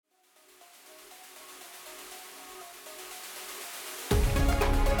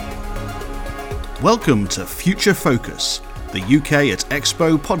Welcome to Future Focus, the UK at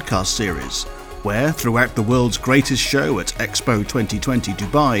Expo podcast series, where throughout the world's greatest show at Expo 2020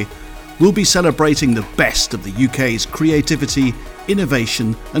 Dubai, we'll be celebrating the best of the UK's creativity,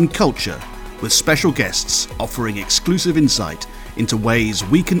 innovation and culture, with special guests offering exclusive insight into ways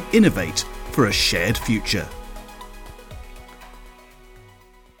we can innovate for a shared future.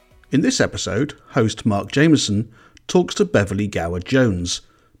 In this episode, host Mark Jameson talks to Beverly Gower-Jones,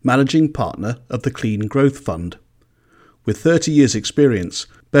 Managing Partner of the Clean Growth Fund. With 30 years' experience,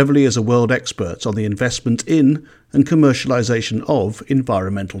 Beverly is a world expert on the investment in and commercialisation of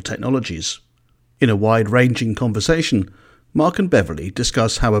environmental technologies. In a wide-ranging conversation, Mark and Beverly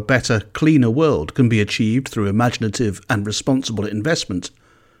discuss how a better, cleaner world can be achieved through imaginative and responsible investment,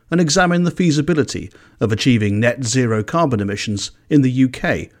 and examine the feasibility of achieving net zero carbon emissions in the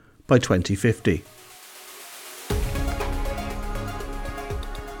UK by 2050.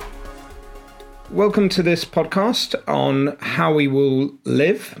 Welcome to this podcast on how we will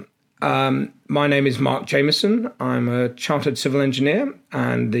live. My name is Mark Jameson. I'm a chartered civil engineer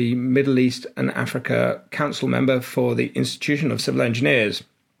and the Middle East and Africa Council member for the Institution of Civil Engineers.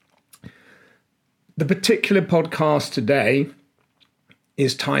 The particular podcast today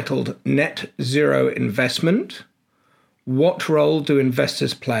is titled Net Zero Investment. What role do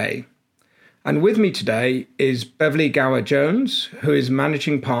investors play? And with me today is Beverly Gower-Jones, who is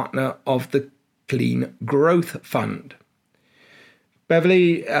managing partner of the Clean Growth Fund.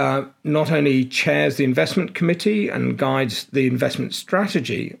 Beverly not only chairs the investment committee and guides the investment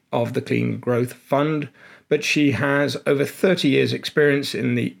strategy of the Clean Growth Fund, but she has over 30 years' experience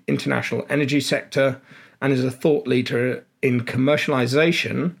in the international energy sector and is a thought leader in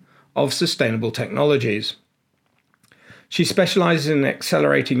commercialization of sustainable technologies. She specializes in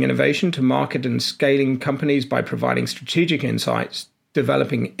accelerating innovation to market and scaling companies by providing strategic insights,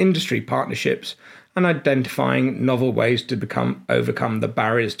 developing industry partnerships, and identifying novel ways to overcome the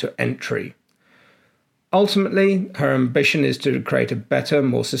barriers to entry. Ultimately, her ambition is to create a better,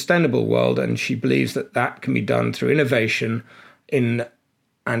 more sustainable world, and she believes that can be done through innovation and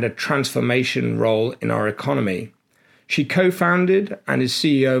a transformation role in our economy. She co-founded and is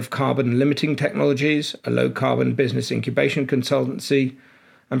CEO of Carbon Limiting Technologies, a low-carbon business incubation consultancy,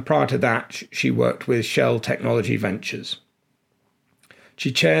 and prior to that, she worked with Shell Technology Ventures.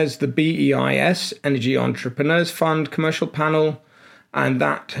 She chairs the BEIS Energy Entrepreneurs Fund commercial panel, and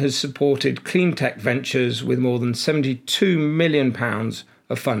that has supported clean tech ventures with more than £72 million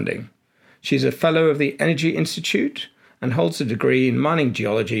of funding. She's a fellow of the Energy Institute and holds a degree in mining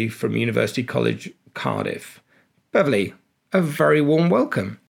geology from University College Cardiff. Beverly, a very warm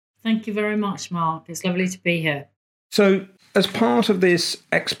welcome. Thank you very much, Mark. It's lovely to be here. So, as part of this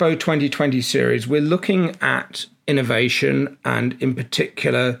Expo 2020 series, we're looking at innovation and, in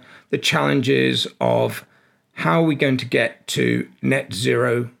particular, the challenges of how are we going to get to net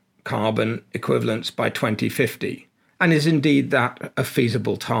zero carbon equivalents by 2050? And is indeed that a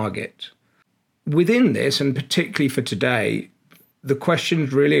feasible target? Within this, and particularly for today, the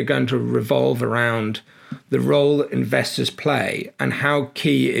questions really are going to revolve around the role that investors play and how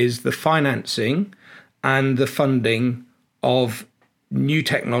key is the financing and the funding of new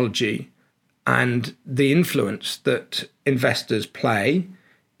technology and the influence that investors play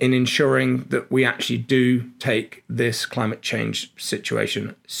in ensuring that we actually do take this climate change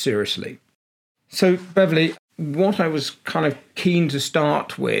situation seriously. So, Beverly, what I was kind of keen to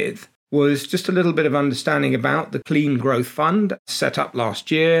start with was just a little bit of understanding about the Clean Growth Fund set up last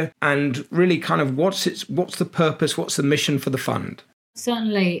year and really kind of what's the purpose, what's the mission for the fund?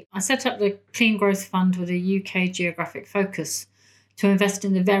 Certainly. I set up the Clean Growth Fund with a UK geographic focus to invest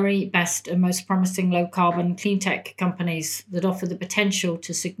in the very best and most promising low-carbon clean tech companies that offer the potential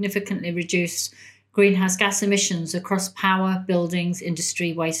to significantly reduce greenhouse gas emissions across power, buildings,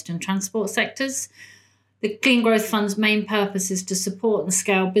 industry, waste and transport sectors. The Clean Growth Fund's main purpose is to support and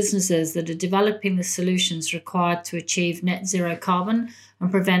scale businesses that are developing the solutions required to achieve net zero carbon and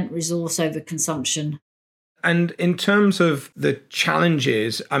prevent resource overconsumption. And in terms of the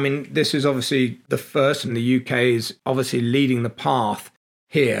challenges, I mean, this is obviously the first, and the UK is obviously leading the path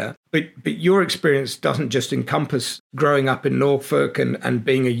here. But your experience doesn't just encompass growing up in Norfolk and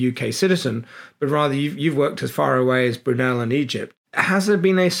being a UK citizen, but rather you've worked as far away as Brunei and Egypt. Has there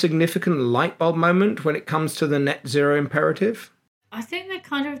been a significant light bulb moment when it comes to the net zero imperative? I think there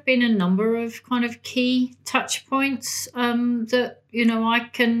kind of been a number of kind of key touch points that, I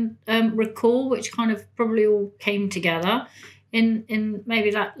can recall, which kind of probably all came together in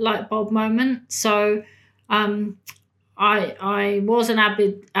maybe that light bulb moment. So I was an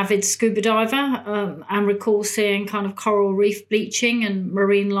avid scuba diver and recall seeing kind of coral reef bleaching and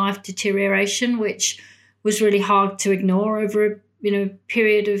marine life deterioration, which was really hard to ignore over a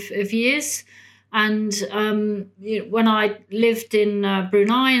period of years. And when I lived in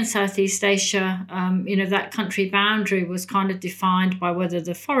Brunei in Southeast Asia, that country boundary was kind of defined by whether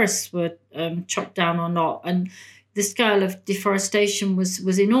the forests were chopped down or not. And the scale of deforestation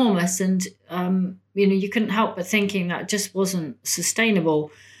was enormous. And, you couldn't help but thinking that just wasn't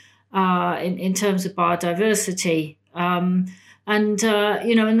sustainable in terms of biodiversity. And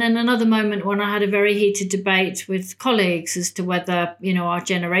then another moment when I had a very heated debate with colleagues as to whether, our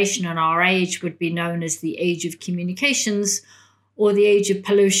generation and our age would be known as the age of communications or the age of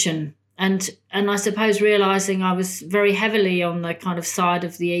pollution. And I suppose realizing I was very heavily on the kind of side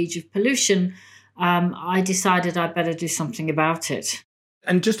of the age of pollution, I decided I'd better do something about it.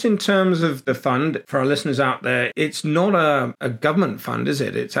 And just in terms of the fund, for our listeners out there, it's not a government fund, is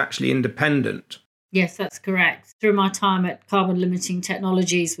it? It's actually independent. Yes, that's correct. Through my time at Carbon Limiting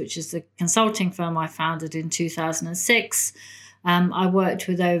Technologies, which is the consulting firm I founded in 2006, I worked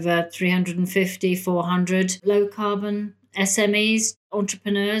with over 350, 400 low-carbon SMEs,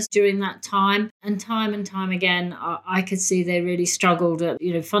 entrepreneurs during that time. And time again, I could see they really struggled at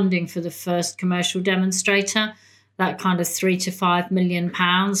funding for the first commercial demonstrator, that kind of £3 to £5 million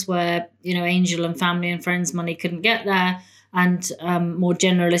where, angel and family and friends money couldn't get there. And more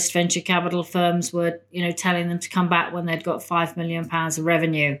generalist venture capital firms were, telling them to come back when they'd got £5 million of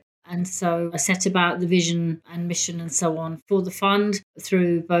revenue. And so I set about the vision and mission and so on for the fund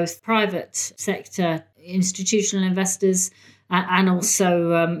through both private sector institutional investors and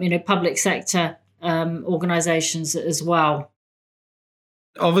also, public sector organisations as well.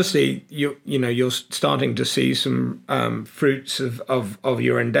 Obviously, you're starting to see some fruits of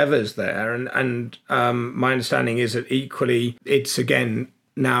your endeavours there, and my understanding is that equally it's again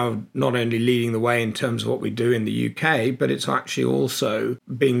now not only leading the way in terms of what we do in the UK, but it's actually also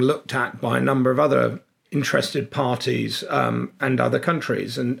being looked at by a number of other interested parties and other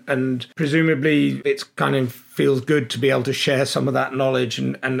countries, and presumably it's kind of feels good to be able to share some of that knowledge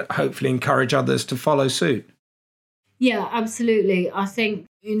and hopefully encourage others to follow suit. Yeah, absolutely. I think,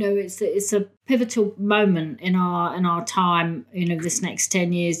 it's a pivotal moment in our time. This next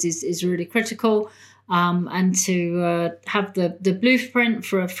 10 years is really critical. And to have the blueprint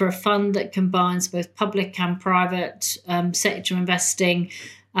for a fund that combines both public and private sector investing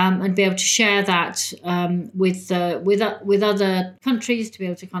and be able to share that with other countries to be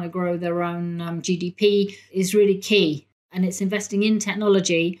able to kind of grow their own GDP is really key. And it's investing in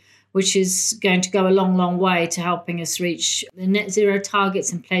technology, which is going to go a long, long way to helping us reach the net zero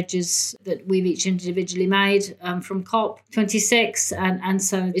targets and pledges that we've each individually made from COP26. And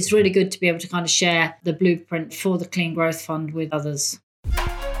so it's really good to be able to kind of share the blueprint for the Clean Growth Fund with others.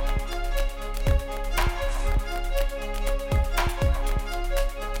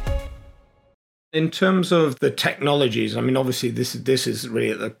 In terms of the technologies, obviously this is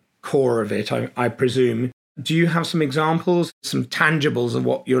really at the core of it, I presume. Do you have some examples, some tangibles of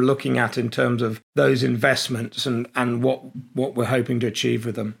what you're looking at in terms of those investments and what we're hoping to achieve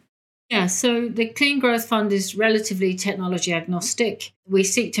with them? Yeah, so the Clean Growth Fund is relatively technology agnostic. We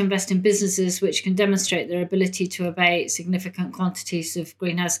seek to invest in businesses which can demonstrate their ability to abate significant quantities of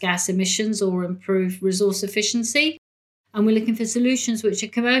greenhouse gas emissions or improve resource efficiency. And we're looking for solutions which are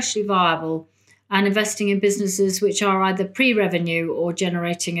commercially viable and investing in businesses which are either pre-revenue or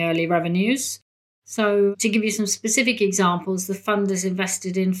generating early revenues. So to give you some specific examples, the fund has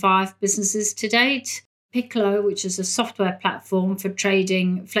invested in 5 businesses to date. Piccolo, which is a software platform for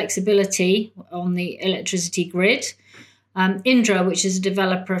trading flexibility on the electricity grid. Indra, which is a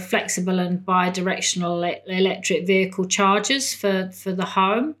developer of flexible and bidirectional electric vehicle chargers for the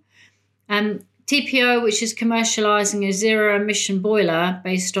home. TPO, which is commercialising a zero-emission boiler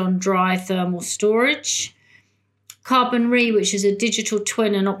based on dry thermal storage. CarbonRe, which is a digital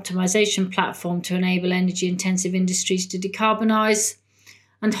twin and optimization platform to enable energy-intensive industries to decarbonise.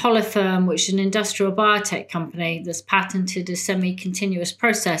 And Holoferm, which is an industrial biotech company that's patented a semi-continuous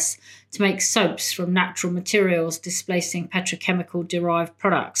process to make soaps from natural materials, displacing petrochemical-derived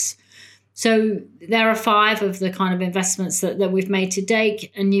products. So there are 5 of the kind of investments that we've made to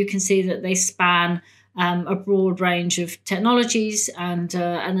date, and you can see that they span a broad range of technologies and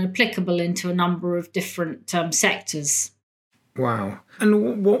applicable into a number of different sectors. Wow.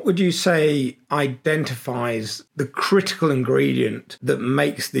 And what would you say identifies the critical ingredient that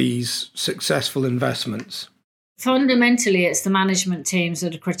makes these successful investments? Fundamentally, it's the management teams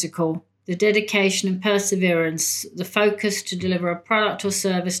that are critical. The dedication and perseverance, the focus to deliver a product or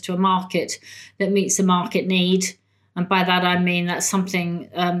service to a market that meets a market need, And by that, I mean that's something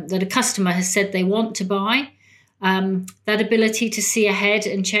that a customer has said they want to buy. That ability to see ahead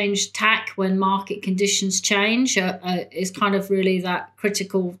and change tack when market conditions change is kind of really that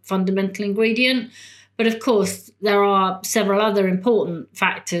critical fundamental ingredient. But of course, there are several other important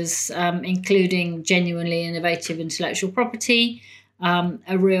factors, including genuinely innovative intellectual property,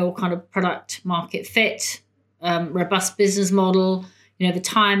 a real kind of product market fit, robust business model. The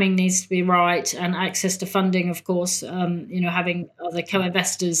timing needs to be right, and access to funding, of course. Having other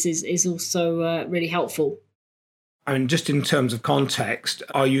co-investors is also really helpful. I mean, just in terms of context,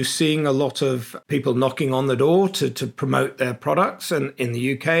 are you seeing a lot of people knocking on the door to promote their products in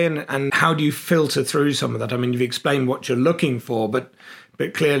the UK? And how do you filter through some of that? I mean, you've explained what you're looking for, but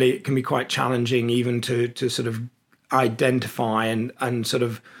clearly it can be quite challenging even to sort of identify and sort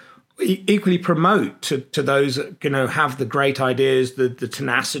of equally promote to those that have the great ideas, the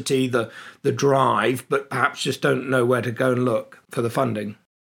tenacity, the drive, but perhaps just don't know where to go and look for the funding.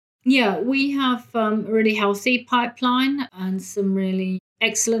 Yeah, we have a really healthy pipeline and some really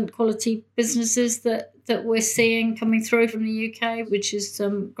excellent quality businesses that we're seeing coming through from the UK, which is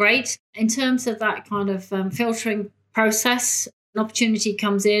great. In terms of that kind of filtering process, an opportunity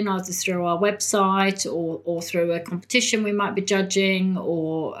comes in either through our website or through a competition we might be judging,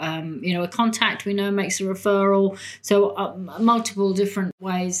 or a contact we know makes a referral. So multiple different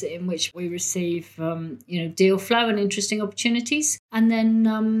ways in which we receive deal flow and interesting opportunities. And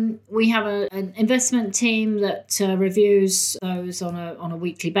then we have an investment team that reviews those on a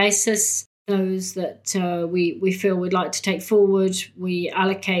weekly basis. Those that we feel we'd like to take forward, we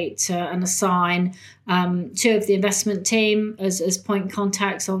allocate and assign two of the investment team as point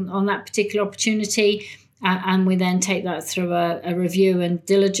contacts on that particular opportunity, and we then take that through a review and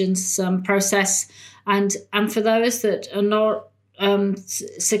diligence process. And for those that are not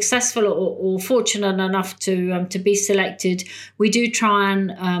successful or fortunate enough to be selected, we do try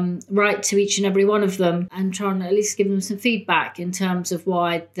and write to each and every one of them and try and at least give them some feedback in terms of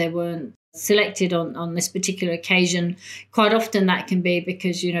why they weren't selected on this particular occasion. Quite often that can be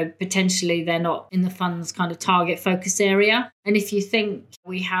because, potentially they're not in the fund's kind of target focus area. And if you think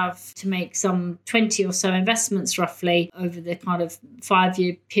we have to make some 20 or so investments roughly over the kind of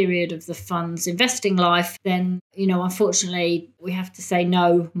 5-year period of the fund's investing life, then, unfortunately we have to say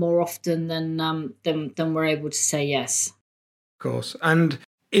no more often than we're able to say yes. Of course. And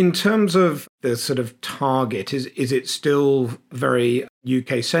in terms of the sort of target, is it still very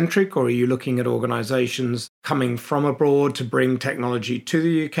UK-centric, or are you looking at organisations coming from abroad to bring technology to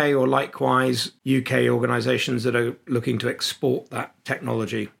the UK, or likewise UK organisations that are looking to export that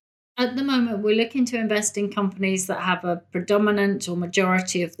technology? At the moment, we're looking to invest in companies that have a predominant or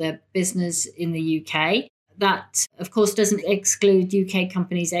majority of their business in the UK. That, of course, doesn't exclude UK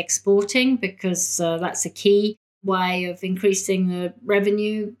companies exporting, because that's a key way of increasing the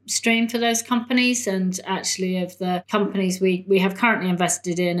revenue stream for those companies. And actually, of the companies we have currently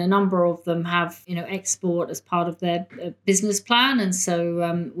invested in, a number of them have export as part of their business plan, and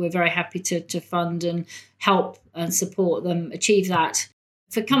so we're very happy to fund and help and support them achieve that.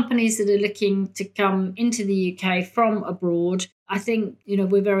 For companies that are looking to come into the UK from abroad, I think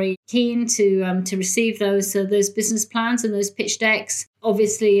we're very keen to receive those business plans and those pitch decks.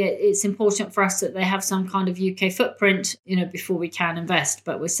 Obviously, it's important for us that they have some kind of UK footprint, before we can invest.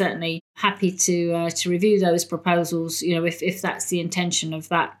 But we're certainly happy to review those proposals, if that's the intention of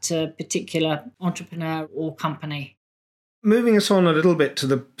that particular entrepreneur or company. Moving us on a little bit to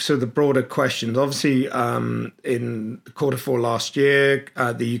the sort of the broader questions. Obviously, in Q4 last year,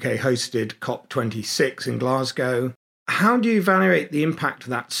 the UK hosted COP26 in Glasgow. How do you evaluate the impact of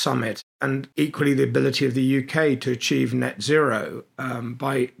that summit, and equally the ability of the UK to achieve net zero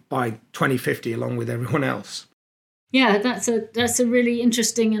by 2050 along with everyone else? Yeah, that's a really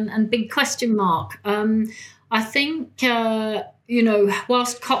interesting and big question mark. I think,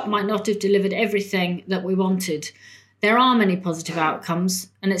 whilst COP might not have delivered everything that we wanted, there are many positive outcomes,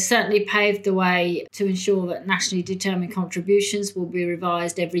 and it's certainly paved the way to ensure that nationally determined contributions will be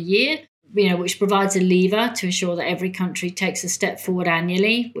revised every year, which provides a lever to ensure that every country takes a step forward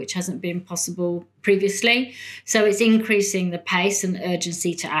annually, which hasn't been possible previously. So it's increasing the pace and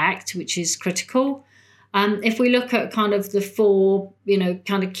urgency to act, which is critical. If we look at kind of the four,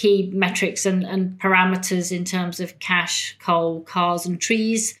 kind of key metrics and parameters in terms of cash, coal, cars and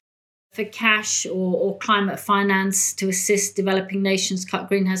trees, for cash or climate finance to assist developing nations cut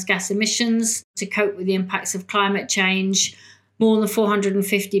greenhouse gas emissions to cope with the impacts of climate change, more than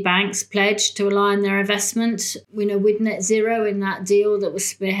 450 banks pledged to align their investment, with net zero in that deal that was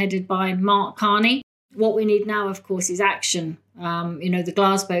spearheaded by Mark Carney. What we need now, of course, is action. The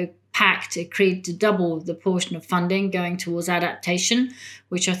Glasgow pact agreed to double the portion of funding going towards adaptation,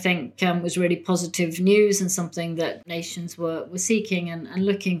 which I think was really positive news and something that nations were seeking and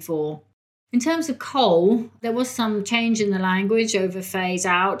looking for. In terms of coal, there was some change in the language over phase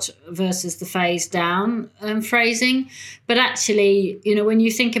out versus the phase down phrasing. But actually, when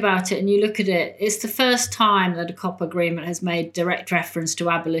you think about it and you look at it, it's the first time that a COP agreement has made direct reference to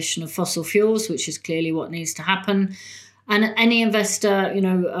abolition of fossil fuels, which is clearly what needs to happen. And any investor,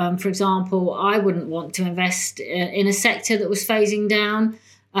 for example, I wouldn't want to invest in a sector that was phasing down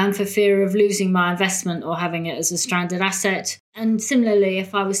for fear of losing my investment or having it as a stranded asset. And similarly,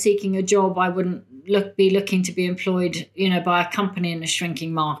 if I was seeking a job, I wouldn't be looking to be employed, by a company in a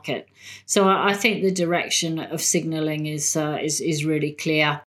shrinking market. So I think the direction of signalling is really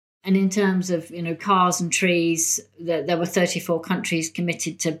clear. And in terms of, cars and trees, there were 34 countries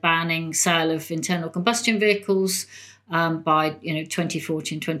committed to banning sale of internal combustion vehicles by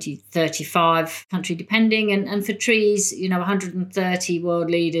 2040 and 2035, country depending. And for trees, 130 world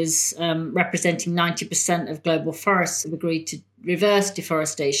leaders representing 90% of global forests have agreed to reverse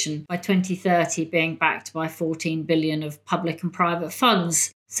deforestation by 2030, being backed by 14 billion of public and private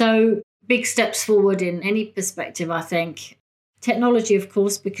funds. So big steps forward in any perspective, I think. Technology, of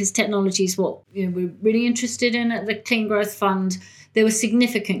course, because technology is what we're really interested in at the Clean Growth Fund. There was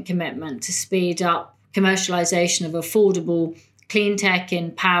significant commitment to speed up commercialisation of affordable clean tech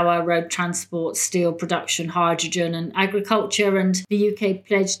in power, road transport, steel production, hydrogen and agriculture. And the UK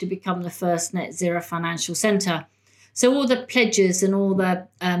pledged to become the first net zero financial centre. So all the pledges and all the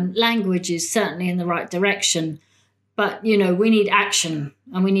language is certainly in the right direction. But, we need action,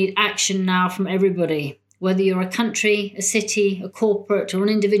 and we need action now from everybody. Whether you're a country, a city, a corporate or an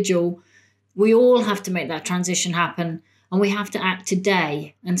individual, we all have to make that transition happen. And we have to act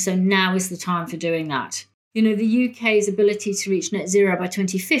today. And so now is the time for doing that. The UK's ability to reach net zero by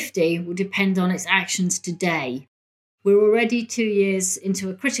 2050 will depend on its actions today. We're already 2 years into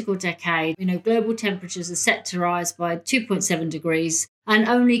a critical decade. Global temperatures are set to rise by 2.7 degrees, and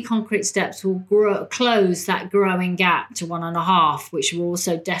only concrete steps will close that growing gap to 1.5, which we're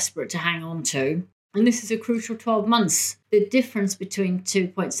also desperate to hang on to. And this is a crucial 12 months. The difference between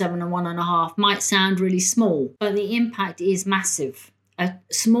 2.7 and 1.5 might sound really small, but the impact is massive. A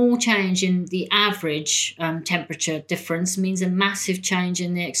small change in the average temperature difference means a massive change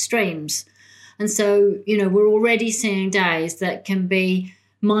in the extremes. And so, we're already seeing days that can be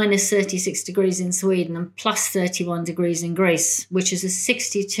minus 36 degrees in Sweden and plus 31 degrees in Greece, which is a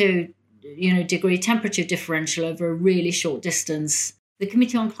 62 degree temperature differential over a really short distance. The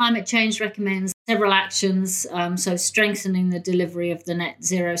Committee on Climate Change recommends several actions, so strengthening the delivery of the net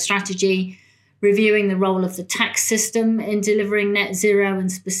zero strategy, reviewing the role of the tax system in delivering net zero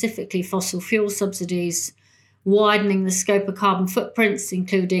and specifically fossil fuel subsidies, widening the scope of carbon footprints,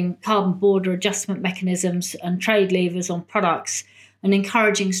 including carbon border adjustment mechanisms and trade levers on products, and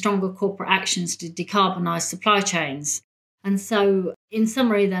encouraging stronger corporate actions to decarbonise supply chains. And so, in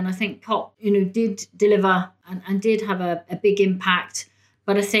summary, then, I think COP, did deliver and did have a big impact.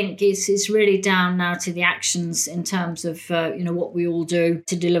 But I think it's really down now to the actions in terms of, what we all do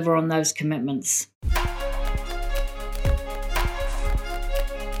to deliver on those commitments.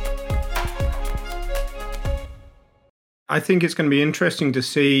 I think it's going to be interesting to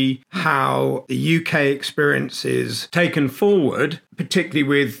see how the UK experience is taken forward, particularly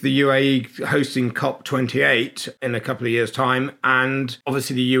with the UAE hosting COP28 in a couple of years' time. And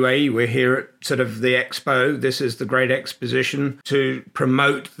obviously the UAE, we're here at sort of the expo. This is the great exposition to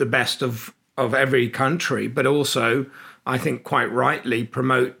promote the best of every country, but also, I think quite rightly,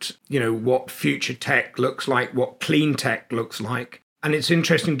 promote, what future tech looks like, what clean tech looks like. And it's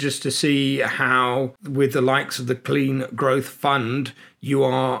interesting just to see how, with the likes of the Clean Growth Fund, you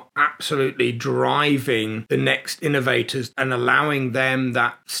are absolutely driving the next innovators and allowing them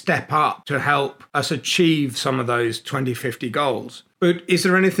that step up to help us achieve some of those 2050 goals. But is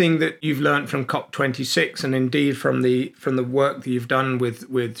there anything that you've learned from COP26 and indeed from the work that you've done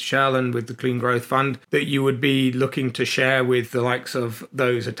with Shell and with the Clean Growth Fund that you would be looking to share with the likes of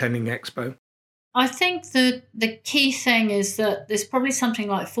those attending Expo? I think the key thing is that there's probably something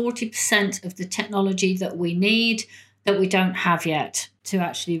like 40% of the technology that we need that we don't have yet to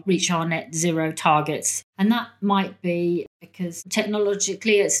actually reach our net zero targets. And that might be because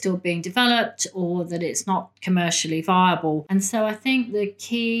technologically it's still being developed or that it's not commercially viable. And so I think the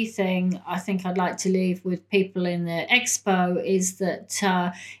key thing I think I'd like to leave with people in the expo is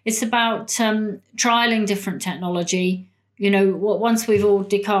that it's about trialing different technology. Once we've all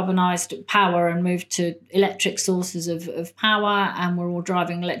decarbonised power and moved to electric sources of power and we're all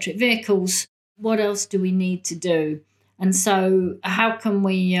driving electric vehicles, what else do we need to do? And so how can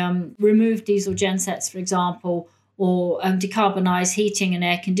we remove diesel gensets, for example, or decarbonise heating and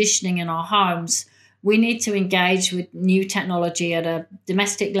air conditioning in our homes? We need to engage with new technology at a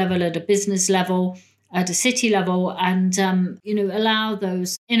domestic level, at a business level, at a city level, and allow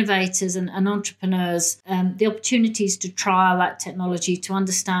those innovators and entrepreneurs the opportunities to trial that technology, to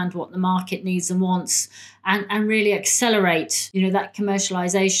understand what the market needs and wants, and really accelerate that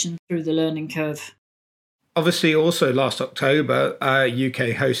commercialization through the learning curve. Obviously, also last October,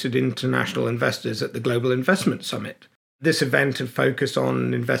 UK hosted international investors at the Global Investment Summit. This event had focused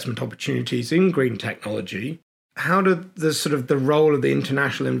on investment opportunities in green technology. How do the role of the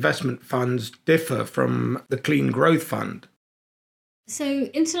international investment funds differ from the Clean Growth Fund? So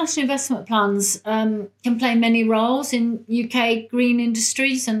international investment plans can play many roles in UK green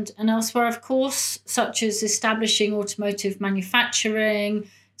industries and elsewhere, of course, such as establishing automotive manufacturing,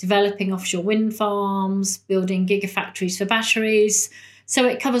 developing offshore wind farms, building gigafactories for batteries. So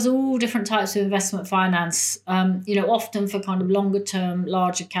it covers all different types of investment finance, often for kind of longer term,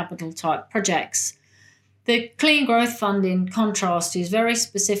 larger capital type projects. The Clean Growth Fund, in contrast, is very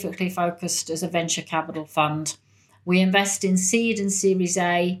specifically focused as a venture capital fund. We invest in seed and Series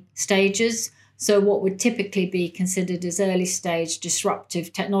A stages, so what would typically be considered as early stage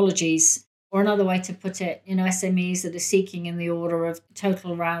disruptive technologies. Or another way to put it, SMEs that are seeking in the order of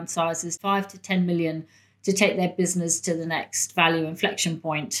total round sizes 5 to 10 million to take their business to the next value inflection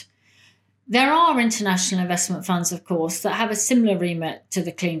point. There are international investment funds, of course, that have a similar remit to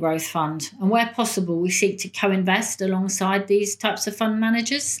the Clean Growth Fund. And where possible, we seek to co-invest alongside these types of fund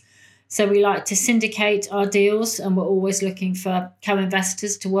managers. So we like to syndicate our deals, and we're always looking for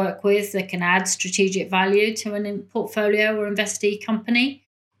co-investors to work with that can add strategic value to a portfolio or investee company.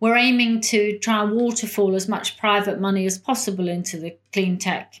 We're aiming to try and waterfall as much private money as possible into the clean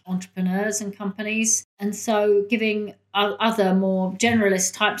tech entrepreneurs and companies. And so giving other more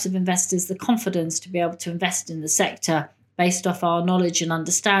generalist types of investors the confidence to be able to invest in the sector based off our knowledge and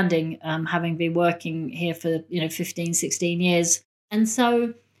understanding, having been working here for 15, 16 years. And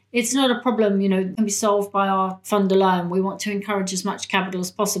so it's not a problem, can be solved by our fund alone. We want to encourage as much capital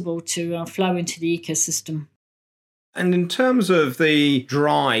as possible to flow into the ecosystem. And in terms of the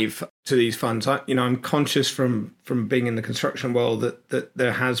drive to these funds, I'm conscious from being in the construction world that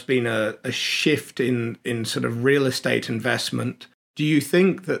there has been a shift in sort of real estate investment. Do you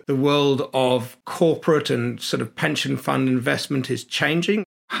think that the world of corporate and sort of pension fund investment is changing?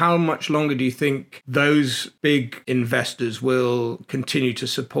 How much longer do you think those big investors will continue to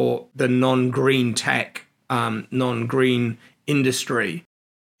support the non-green tech, non-green industry?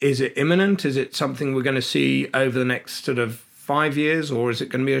 Is it imminent? Is it something we're going to see over the next sort of 5 years, or is it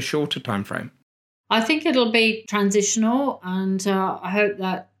going to be a shorter time frame? I think it'll be transitional, and I hope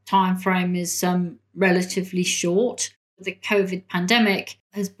that time frame is relatively short. The COVID pandemic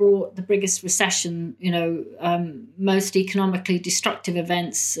has brought the biggest recession, most economically destructive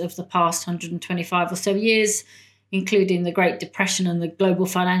events of the past 125 or so years, including the Great Depression and the global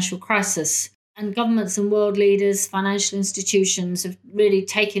financial crisis. And governments and world leaders, financial institutions have really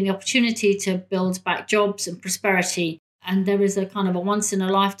taken the opportunity to build back jobs and prosperity. And there is a kind of a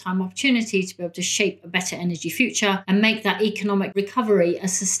once-in-a-lifetime opportunity to be able to shape a better energy future and make that economic recovery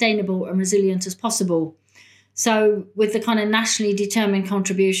as sustainable and resilient as possible. So with the kind of nationally determined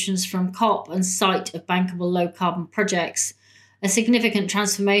contributions from COP and site of bankable low-carbon projects, a significant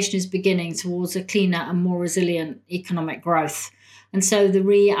transformation is beginning towards a cleaner and more resilient economic growth. And so the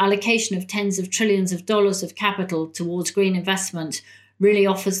reallocation of tens of trillions of dollars of capital towards green investment really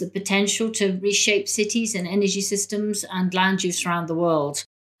offers the potential to reshape cities and energy systems and land use around the world.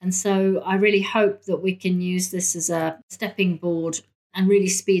 And so I really hope that we can use this as a stepping board and really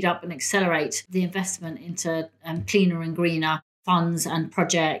speed up and accelerate the investment into cleaner and greener funds and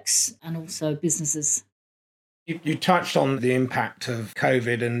projects and also businesses. You touched on the impact of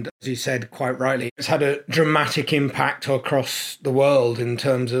COVID, and as you said quite rightly, it's had a dramatic impact across the world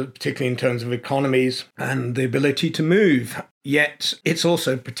particularly in terms of economies and the ability to move. Yet it's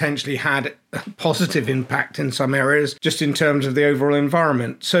also potentially had a positive impact in some areas just in terms of the overall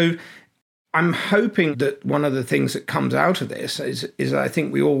environment. So I'm hoping that one of the things that comes out of this is I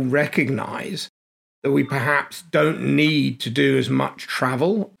think we all recognise that we perhaps don't need to do as much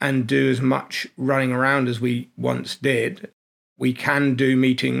travel and do as much running around as we once did. We can do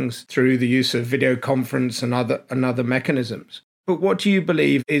meetings through the use of video conference and other mechanisms. But what do you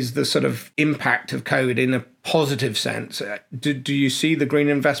believe is the sort of impact of COVID in a positive sense? Do you see the green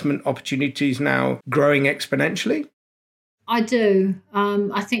investment opportunities now growing exponentially? I do.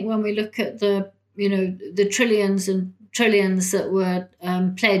 I think when we look at the trillions and trillions that were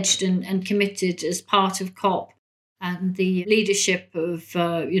pledged and committed as part of COP, and the leadership of,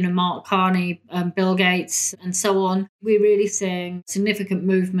 Mark Carney, Bill Gates, and so on, we're really seeing significant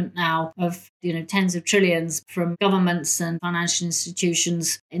movement now of, tens of trillions from governments and financial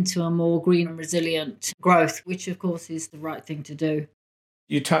institutions into a more green and resilient growth, which, of course, is the right thing to do.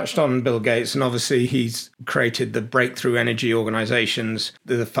 You touched on Bill Gates, and obviously he's created the breakthrough energy organizations,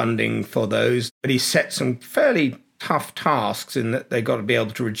 the funding for those, but he's set some fairly tough tasks in that they've got to be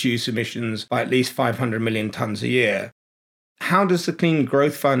able to reduce emissions by at least 500 million tonnes a year. How does the Clean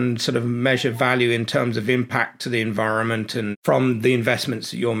Growth Fund sort of measure value in terms of impact to the environment and from the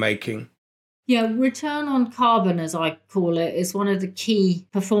investments that you're making? Yeah, return on carbon, as I call it, is one of the key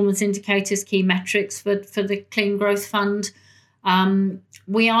performance indicators, key metrics for the Clean Growth Fund.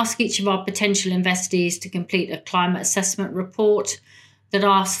 We ask each of our potential investees to complete a climate assessment report that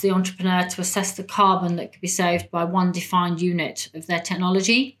asks the entrepreneur to assess the carbon that could be saved by one defined unit of their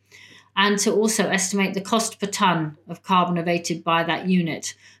technology, and to also estimate the cost per tonne of carbon abated by that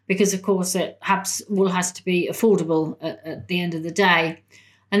unit, because of course it all has to be affordable at the end of the day.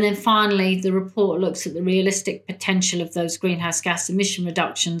 And then finally, the report looks at the realistic potential of those greenhouse gas emission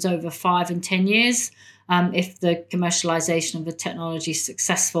reductions over 5 and 10 years if the commercialisation of the technology is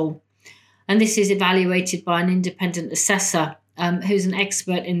successful. And this is evaluated by an independent assessor who's an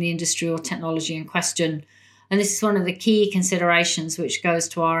expert in the industry or technology in question. And this is one of the key considerations which goes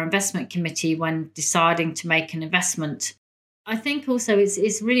to our investment committee when deciding to make an investment. I think also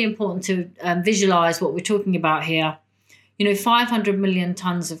it's really important to visualise what we're talking about here. 500 million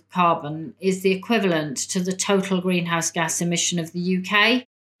tonnes of carbon is the equivalent to the total greenhouse gas emission of the UK.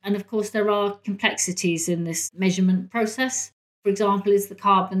 And of course, there are complexities in this measurement process. For example, is the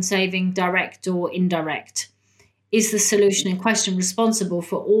carbon saving direct or indirect? Is the solution in question responsible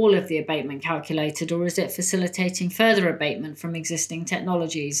for all of the abatement calculated, or is it facilitating further abatement from existing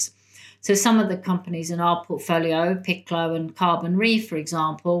technologies? So some of the companies in our portfolio, Piclo and Carbon Reef, for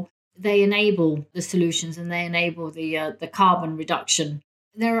example, they enable the solutions and they enable the carbon reduction.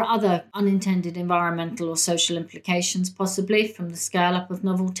 There are other unintended environmental or social implications, possibly from the scale-up of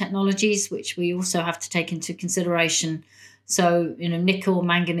novel technologies, which we also have to take into consideration. So, nickel,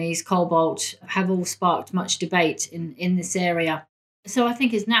 manganese, cobalt have all sparked much debate in this area. So I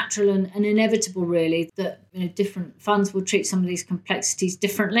think it's natural and inevitable, really, that different funds will treat some of these complexities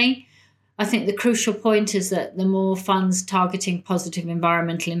differently. I think the crucial point is that the more funds targeting positive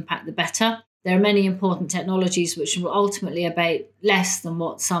environmental impact, the better. There are many important technologies which will ultimately abate less than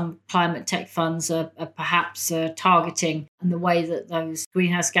what some climate tech funds are perhaps targeting, and the way that those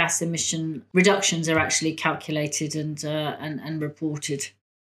greenhouse gas emission reductions are actually calculated and reported.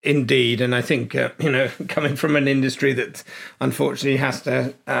 Indeed, and I think coming from an industry that unfortunately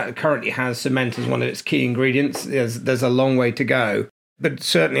currently has cement as one of its key ingredients, there's a long way to go. But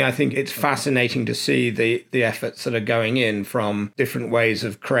certainly I think it's fascinating to see the efforts that are going in from different ways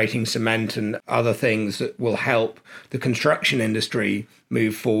of creating cement and other things that will help the construction industry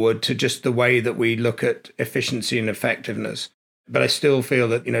move forward to just the way that we look at efficiency and effectiveness. But I still feel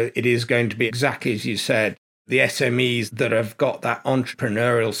that, it is going to be exactly as you said, the SMEs that have got that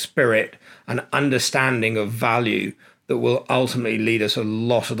entrepreneurial spirit and understanding of value that will ultimately lead us a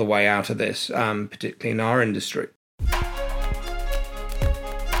lot of the way out of this, particularly in our industry.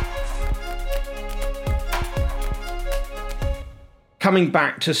 Coming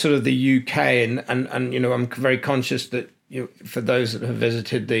back to sort of the UK, and I'm very conscious that for those that have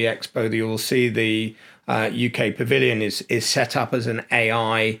visited the expo, you will see the UK pavilion is set up as an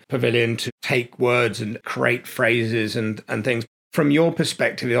AI pavilion to take words and create phrases and things. From your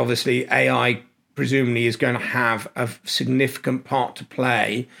perspective, obviously, AI presumably is going to have a significant part to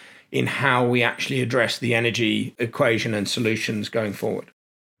play in how we actually address the energy equation and solutions going forward.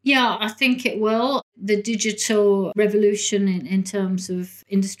 Yeah, I think it will. The digital revolution in terms of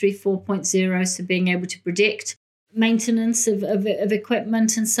Industry 4.0, so being able to predict maintenance of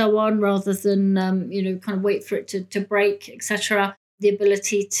equipment and so on, rather than, kind of wait for it to break, etc. The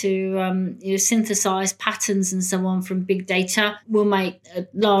ability to synthesize patterns and so on from big data will make a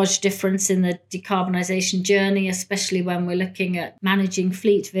large difference in the decarbonisation journey, especially when we're looking at managing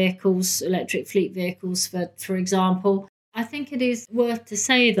fleet vehicles, electric fleet vehicles, for example. I think it is worth to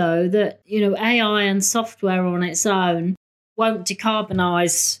say, though, that, AI and software on its own won't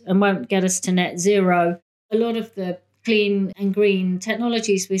decarbonise and won't get us to net zero. A lot of the clean and green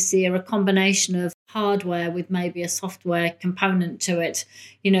technologies we see are a combination of hardware with maybe a software component to it,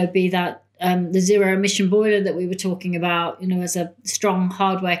 be that the zero emission boiler that we were talking about, as a strong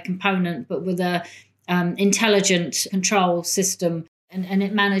hardware component, but with a intelligent control system. And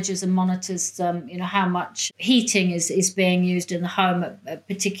it manages and monitors, how much heating is being used in the home at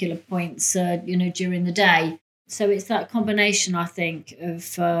particular points, during the day. So it's that combination, I think,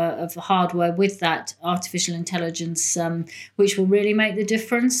 of the hardware with that artificial intelligence, which will really make the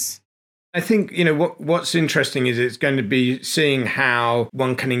difference. I think, what's interesting is it's going to be seeing how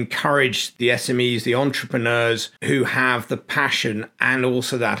one can encourage the SMEs, the entrepreneurs who have the passion and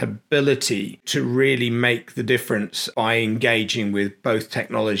also that ability to really make the difference by engaging with both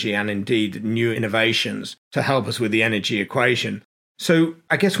technology and indeed new innovations to help us with the energy equation. So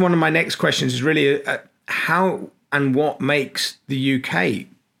I guess one of my next questions is really how and what makes the UK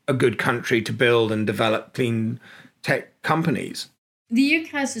a good country to build and develop clean tech companies? The UK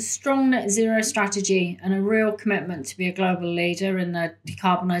has a strong net zero strategy and a real commitment to be a global leader in the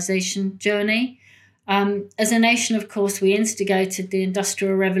decarbonisation journey. As a nation, of course, we instigated the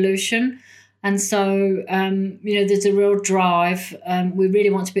Industrial Revolution. And so, there's a real drive. We really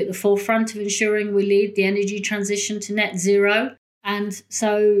want to be at the forefront of ensuring we lead the energy transition to net zero. And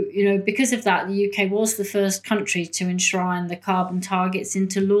so, because of that, the UK was the first country to enshrine the carbon targets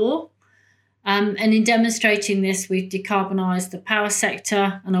into law. And in demonstrating this, we've decarbonised the power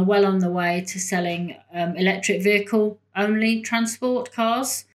sector and are well on the way to selling electric vehicle-only transport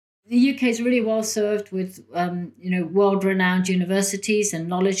cars. The UK is really well served with, world-renowned universities and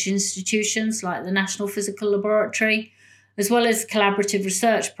knowledge institutions like the National Physical Laboratory, as well as collaborative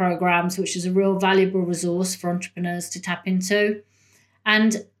research programmes, which is a real valuable resource for entrepreneurs to tap into.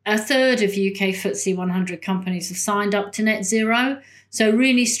 And a third of UK FTSE 100 companies have signed up to net zero. So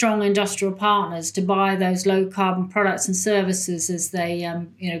really strong industrial partners to buy those low carbon products and services as they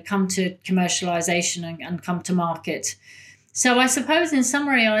come to commercialisation and come to market. So I suppose in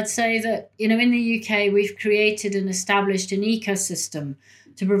summary, I'd say that, in the UK, we've created and established an ecosystem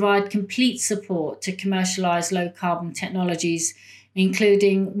to provide complete support to commercialise low carbon technologies,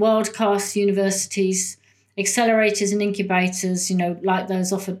 including world-class universities, accelerators and incubators, like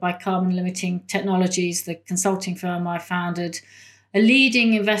those offered by Carbon Limiting Technologies, the consulting firm I founded, a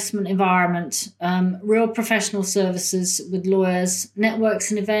leading investment environment, real professional services with lawyers,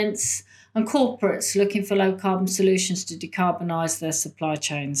 networks and events, and corporates looking for low carbon solutions to decarbonise their supply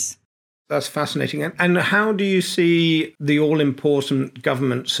chains. That's fascinating. And how do you see the all-important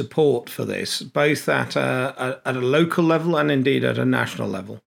government support for this, both at a local level and indeed at a national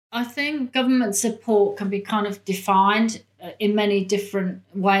level? I think government support can be kind of defined in many different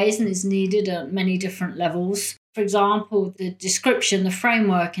ways and is needed at many different levels. For example, the description, the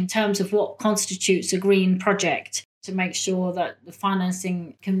framework in terms of what constitutes a green project to make sure that the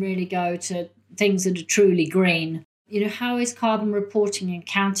financing can really go to things that are truly green. How is carbon reporting and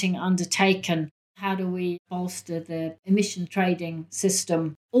counting undertaken? How do we bolster the emission trading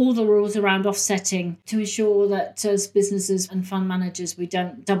system? All the rules around offsetting to ensure that as businesses and fund managers, we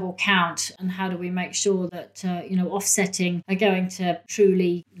don't double count. And how do we make sure that, offsetting are going to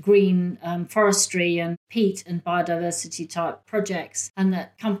truly green forestry and peat and biodiversity type projects, and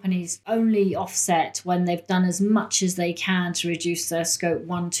that companies only offset when they've done as much as they can to reduce their scope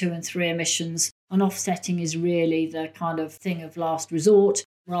 1, 2 and 3 emissions. And offsetting is really the kind of thing of last resort,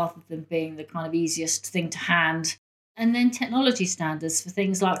 rather than being the kind of easiest thing to hand. And then technology standards for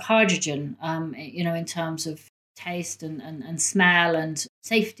things like hydrogen, in terms of taste and smell and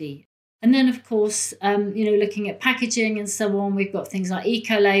safety. And then, of course, looking at packaging and so on, we've got things like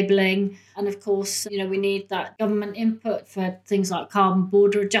eco-labelling. And, of course, we need that government input for things like carbon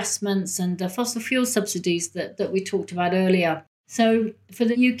border adjustments and the fossil fuel subsidies that we talked about earlier. So for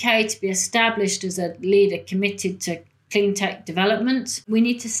the UK to be established as a leader committed to clean tech development, we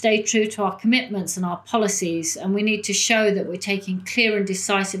need to stay true to our commitments and our policies, and we need to show that we're taking clear and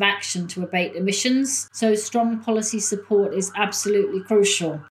decisive action to abate emissions. So strong policy support is absolutely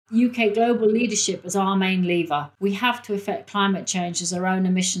crucial. UK global leadership is our main lever. We have to affect climate change as our own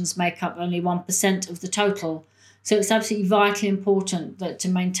emissions make up only 1% of the total. So it's absolutely vitally important that to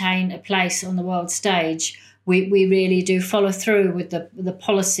maintain a place on the world stage, we really do follow through with the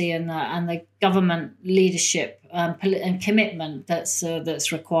policy and the government leadership and commitment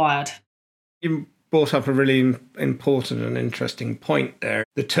that's required. You brought up a really important and interesting point there.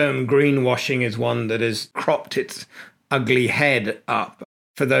 The term greenwashing is one that has cropped its ugly head up.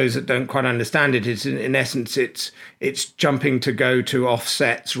 For those that don't quite understand it, it's in essence it's jumping to go to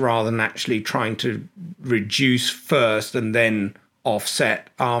offsets rather than actually trying to reduce first and then offset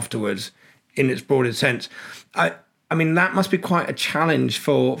afterwards in its broader sense. I mean, that must be quite a challenge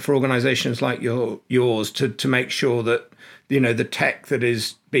for organisations like yours to make sure that, the tech that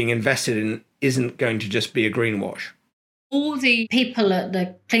is being invested in isn't going to just be a greenwash. All the people at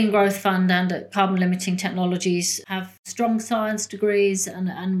the Clean Growth Fund and at Carbon Limiting Technologies have strong science degrees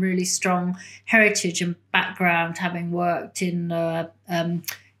and really strong heritage and background, having worked in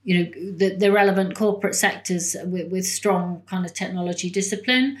the relevant corporate sectors with strong kind of technology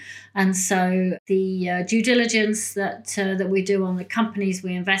discipline. And so the due diligence that we do on the companies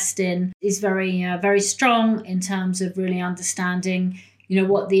we invest in is very strong in terms of really understanding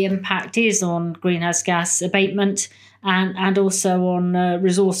what the impact is on greenhouse gas abatement and also on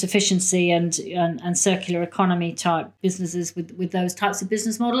resource efficiency and circular economy type businesses with those types of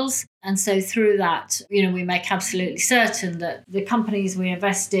business models. And so through that, we make absolutely certain that the companies we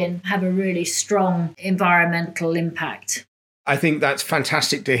invest in have a really strong environmental impact. I think that's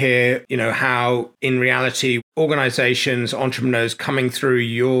fantastic to hear, how in reality, organizations, entrepreneurs coming through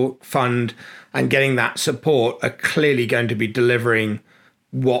your fund and getting that support are clearly going to be delivering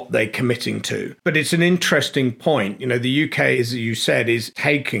what they're committing to. But it's an interesting point. The UK, as you said, is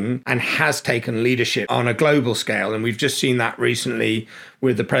taking and has taken leadership on a global scale. And we've just seen that recently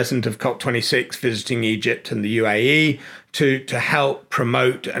with the president of COP26 visiting Egypt and the UAE to help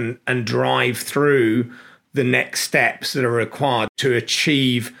promote and drive through the next steps that are required to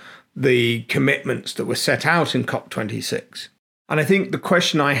achieve the commitments that were set out in COP26. And I think the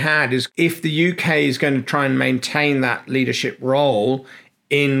question I had is, if the UK is going to try and maintain that leadership role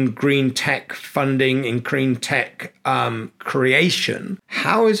in green tech funding, in green tech creation,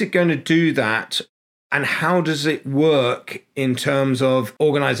 how is it going to do that? And how does it work in terms of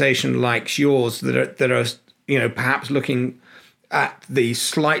organizations like yours that are perhaps looking at the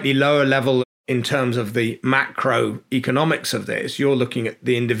slightly lower level in terms of the macroeconomics of this? You're looking at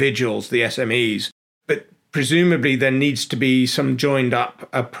the individuals, the SMEs, but presumably there needs to be some joined up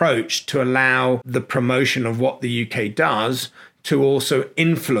approach to allow the promotion of what the UK does to also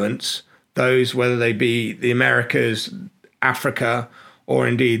influence those, whether they be the Americas, Africa, or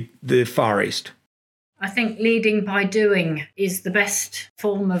indeed the Far East. I think leading by doing is the best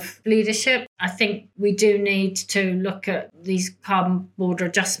form of leadership. I think we do need to look at these carbon border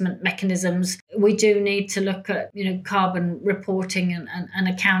adjustment mechanisms. We do need to look at, carbon reporting and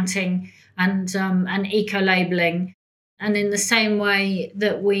accounting and eco-labelling. And in the same way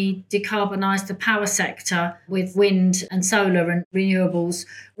that we decarbonise the power sector with wind and solar and renewables,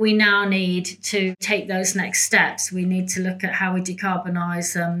 we now need to take those next steps. We need to look at how we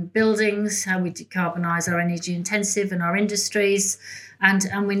decarbonise buildings, how we decarbonise our energy intensive and our industries.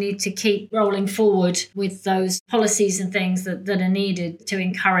 And we need to keep rolling forward with those policies and things that are needed to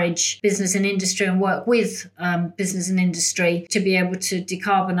encourage business and industry and work with business and industry to be able to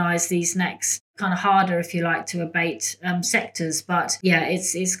decarbonise these next kind of harder, if you like, to abate sectors. But yeah,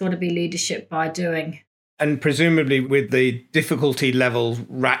 it's got to be leadership by doing. And presumably with the difficulty level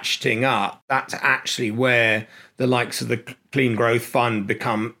ratcheting up, that's actually where the likes of the Clean Growth Fund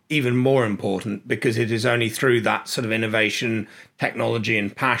become even more important, because it is only through that sort of innovation, technology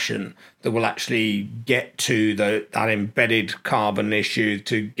and passion that will actually get to that embedded carbon issue,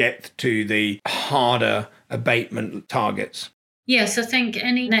 to get to the harder abatement targets. Yes, I think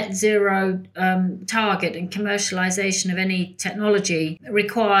any net zero target and commercialisation of any technology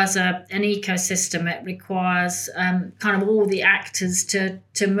requires an ecosystem. It requires kind of all the actors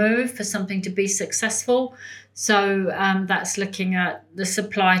to move for something to be successful. So that's looking at the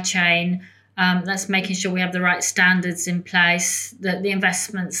supply chain, that's making sure we have the right standards in place, that the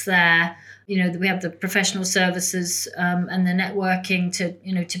investments there, that we have the professional services and the networking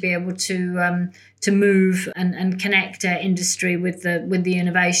to be able to move and connect our industry with the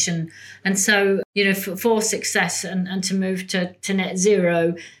innovation. And so, for success and to move to net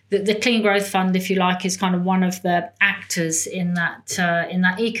zero, the Clean Growth Fund, if you like, is kind of one of the actors in that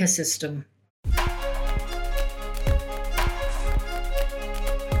ecosystem.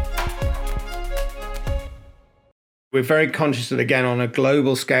 We're very conscious that, again, on a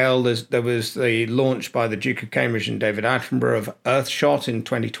global scale, there was the launch by the Duke of Cambridge and David Attenborough of Earthshot in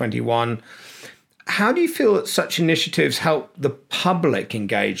 2021. How do you feel that such initiatives help the public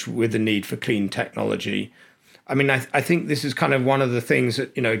engage with the need for clean technology? I mean, I think this is kind of one of the things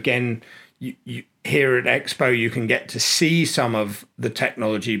that, again, you here at Expo, you can get to see some of the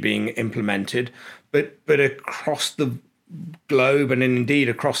technology being implemented, but across the globe and indeed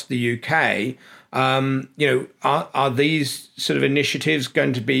across the UK, are these sort of initiatives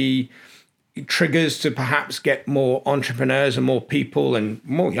going to be triggers to perhaps get more entrepreneurs and more people and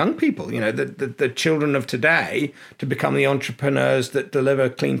more young people, the children of today, to become the entrepreneurs that deliver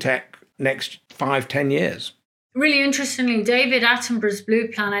clean tech next 5-10 years? Really interestingly, David Attenborough's Blue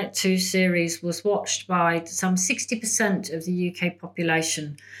Planet 2 series was watched by some 60% of the UK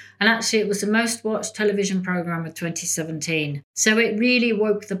population. And actually, it was the most watched television programme of 2017. So it really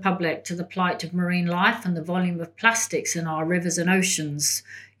woke the public to the plight of marine life and the volume of plastics in our rivers and oceans.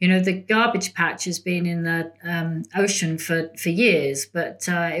 You know, the garbage patch has been in the ocean for years, but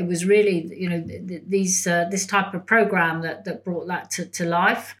it was really, you know, this type of programme that brought that to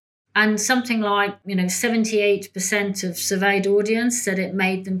life. And something like, 78% of surveyed audience said it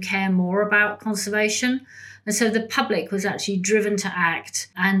made them care more about conservation. And so the public was actually driven to act.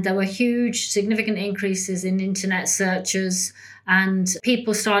 And there were huge, significant increases in internet searches, and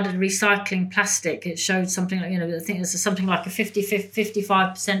people started recycling plastic. It showed something like, I think there's something like a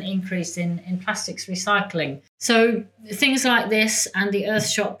 55% increase in plastics recycling. So things like this and the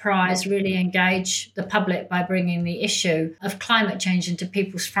Earthshot Prize really engage the public by bringing the issue of climate change into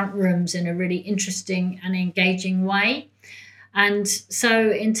people's front rooms in a really interesting and engaging way. And so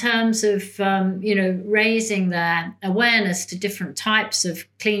in terms of, raising their awareness to different types of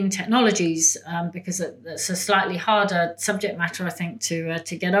clean technologies, because it's a slightly harder subject matter, I think,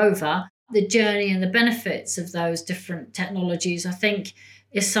 to get over, the journey and the benefits of those different technologies, I think,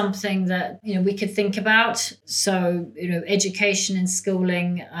 is something that, we could think about. So, education and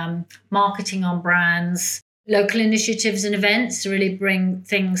schooling, marketing on brands, local initiatives and events to really bring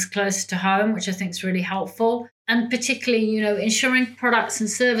things close to home, which I think is really helpful. And particularly, ensuring products and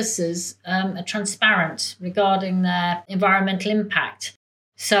services are transparent regarding their environmental impact.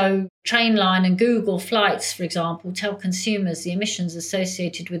 So Trainline and Google Flights, for example, tell consumers the emissions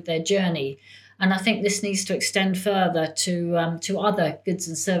associated with their journey. And I think this needs to extend further to other goods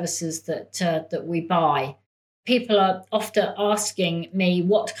and services that we buy. People are often asking me,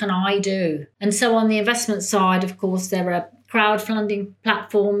 what can I do? And so on the investment side, of course, there are crowdfunding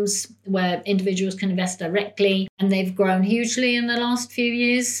platforms where individuals can invest directly, and they've grown hugely in the last few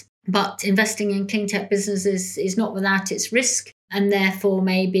years. But investing in clean tech businesses is not without its risk, and therefore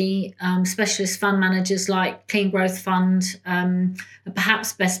maybe specialist fund managers like Clean Growth Fund are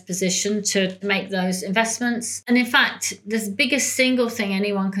perhaps best positioned to make those investments. And in fact, the biggest single thing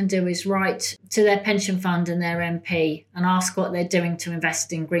anyone can do is write to their pension fund and their MP and ask what they're doing to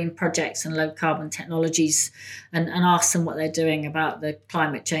invest in green projects and low carbon technologies, and ask them what they're doing about the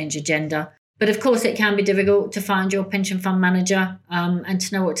climate change agenda. But of course, it can be difficult to find your pension fund manager and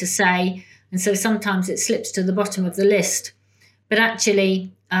to know what to say. And so sometimes it slips to the bottom of the list. But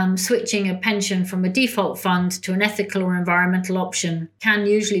actually, switching a pension from a default fund to an ethical or environmental option can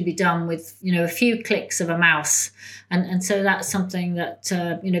usually be done with, a few clicks of a mouse. And so that's something that,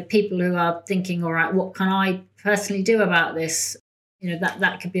 people who are thinking, all right, what can I personally do about this?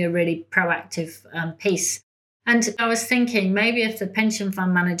 That could be a really proactive piece. And I was thinking maybe if the pension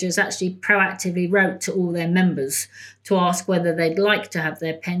fund managers actually proactively wrote to all their members to ask whether they'd like to have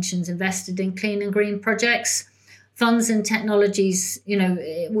their pensions invested in clean and green projects, funds and technologies,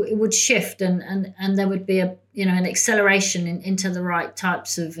 it would shift and there would be an acceleration into the right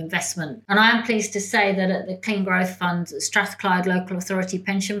types of investment. And I am pleased to say that at the Clean Growth Fund, Strathclyde Local Authority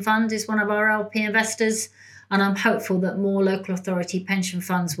Pension Fund is one of our LP investors. And I'm hopeful that more local authority pension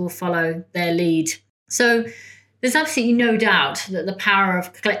funds will follow their lead. So there's absolutely no doubt that the power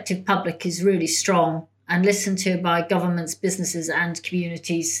of collective public is really strong and listened to by governments, businesses and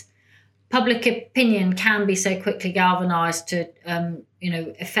communities. Public opinion can be so quickly galvanised to,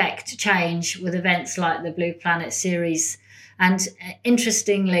 affect change with events like the Blue Planet series. And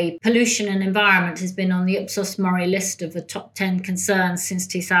interestingly, pollution and environment has been on the Ipsos Mori list of the top 10 concerns since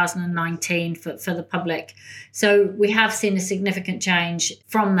 2019 for the public. So we have seen a significant change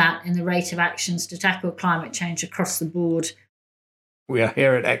from that in the rate of actions to tackle climate change across the board. We are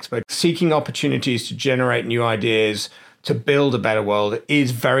here at Expo seeking opportunities to generate new ideas, to build a better world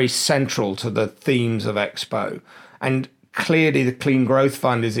is very central to the themes of Expo. And clearly the Clean Growth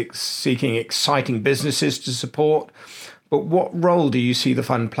Fund is seeking exciting businesses to support. But what role do you see the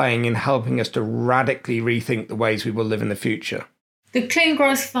fund playing in helping us to radically rethink the ways we will live in the future? The Clean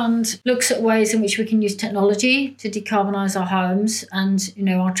Growth Fund looks at ways in which we can use technology to decarbonise our homes and,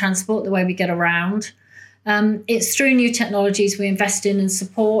 our transport, the way we get around. It's through new technologies we invest in and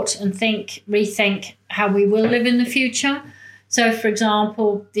support and rethink how we will live in the future. So, for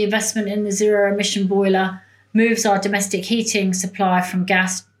example, the investment in the zero emission boiler moves our domestic heating supply from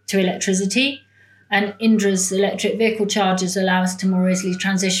gas to electricity. And Indra's electric vehicle chargers allow us to more easily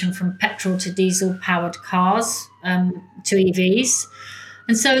transition from petrol to diesel-powered cars to EVs.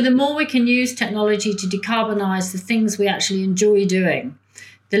 And so the more we can use technology to decarbonise the things we actually enjoy doing,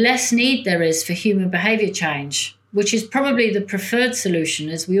 the less need there is for human behaviour change, which is probably the preferred solution,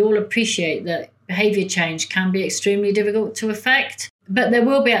 as we all appreciate that behaviour change can be extremely difficult to affect. But there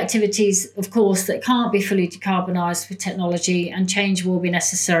will be activities, of course, that can't be fully decarbonised with technology, and change will be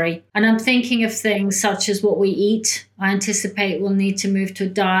necessary. And I'm thinking of things such as what we eat. I anticipate we'll need to move to a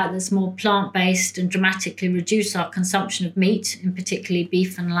diet that's more plant-based and dramatically reduce our consumption of meat, in particularly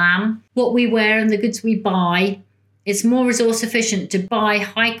beef and lamb. What we wear and the goods we buy, it's more resource efficient to buy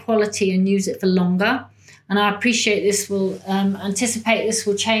high quality and use it for longer. And I appreciate anticipate this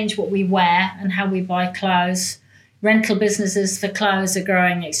will change what we wear and how we buy clothes. Rental businesses for clothes are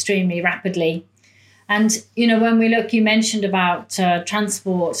growing extremely rapidly. And, when we look, you mentioned about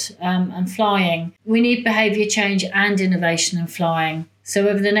transport and flying. We need behaviour change and innovation in flying. So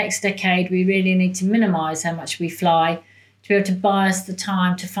over the next decade, we really need to minimise how much we fly, to be able to buy us the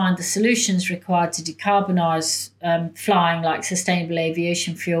time to find the solutions required to decarbonise flying, like sustainable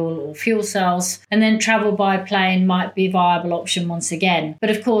aviation fuel or fuel cells. And then travel by plane might be a viable option once again. But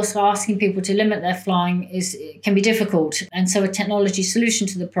of course, asking people to limit their flying can be difficult. And so a technology solution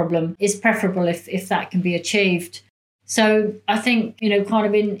to the problem is preferable if that can be achieved. So I think, kind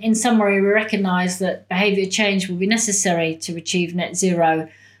of in summary, we recognise that behaviour change will be necessary to achieve net zero.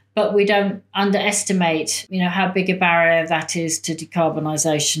 But we don't underestimate, how big a barrier that is to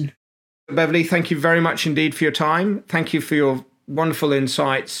decarbonisation. Beverly, thank you very much indeed for your time. Thank you for your wonderful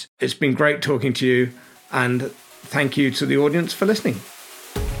insights. It's been great talking to you. And thank you to the audience for listening.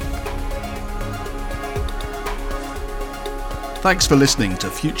 Thanks for listening to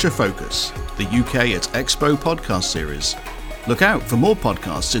Future Focus, the UK at Expo podcast series. Look out for more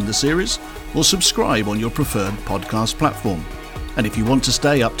podcasts in the series or subscribe on your preferred podcast platform. And if you want to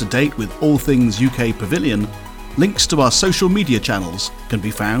stay up to date with all things UK Pavilion, links to our social media channels can be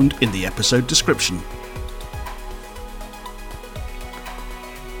found in the episode description.